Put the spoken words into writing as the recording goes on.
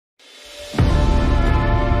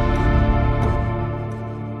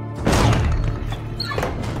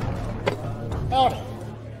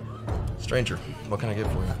Stranger, what can I get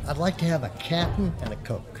for you? I'd like to have a Captain and a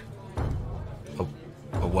Coke. A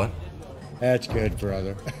what? That's good,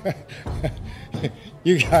 brother.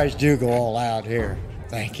 You guys do go all out here.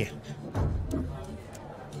 Thank you.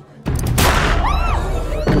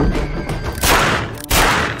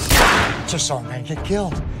 Just saw a man get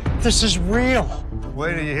killed. This is real.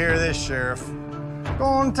 Wait till you hear this, Sheriff. Go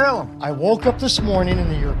on and tell him. I woke up this morning in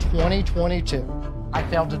the year 2022. I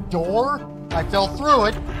found a door. I fell through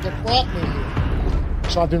it. It brought me here.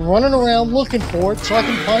 So I've been running around looking for it so I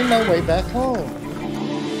can find my way back home.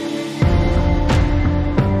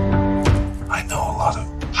 I know a lot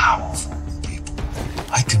of powerful people.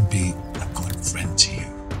 I can be a good friend to you,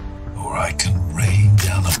 or I can rain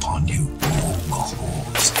down upon you all the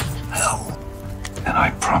horrors of hell. And I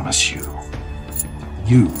promise you,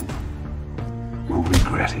 you will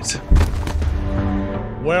regret it.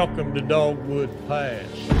 Welcome to Dogwood Pass.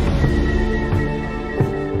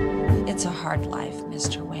 It's a hard life,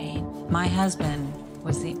 Mr. Wayne. My husband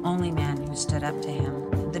was the only man who stood up to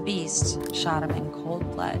him. The beast shot him in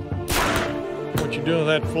cold blood. What you doing with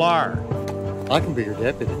that flyer? I can be your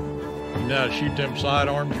deputy. You know how to shoot them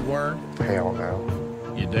sidearms you're wearing? Hell no.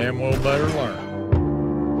 You damn well better learn.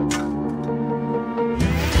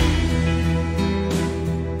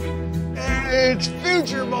 It's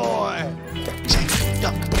Future Boy. Say,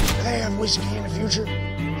 Duck, do they have whiskey in the future?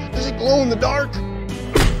 Does it glow in the dark?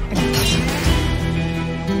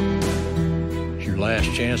 It's your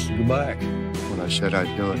last chance to go back. When I said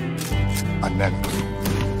I'd do it, I meant it.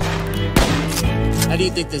 How do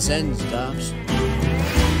you think this ends, Dobbs?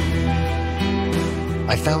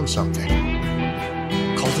 I found something.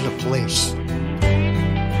 Called it a place.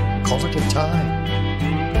 Called it a time.